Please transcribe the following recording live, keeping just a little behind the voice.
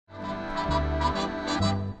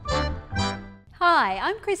Hi,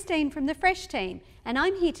 I'm Christine from the Fresh team, and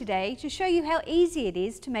I'm here today to show you how easy it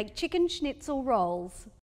is to make chicken schnitzel rolls.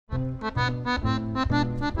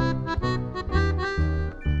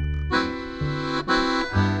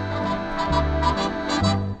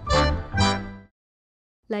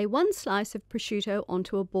 Lay one slice of prosciutto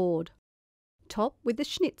onto a board. Top with the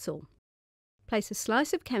schnitzel. Place a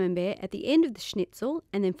slice of camembert at the end of the schnitzel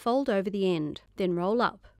and then fold over the end, then roll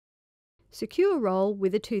up. Secure roll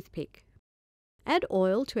with a toothpick. Add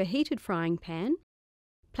oil to a heated frying pan.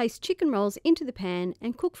 Place chicken rolls into the pan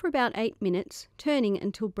and cook for about 8 minutes, turning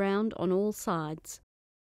until browned on all sides.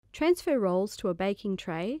 Transfer rolls to a baking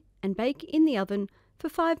tray and bake in the oven for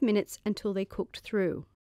 5 minutes until they're cooked through.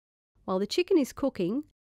 While the chicken is cooking,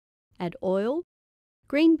 add oil,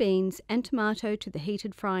 green beans and tomato to the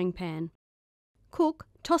heated frying pan. Cook,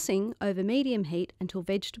 tossing over medium heat until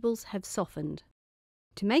vegetables have softened.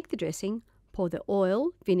 To make the dressing, pour the oil,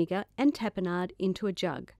 vinegar and tapenade into a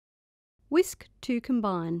jug. Whisk to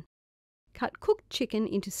combine. Cut cooked chicken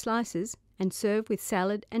into slices and serve with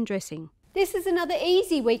salad and dressing. This is another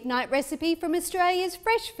easy weeknight recipe from Australia's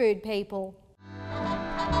fresh food people.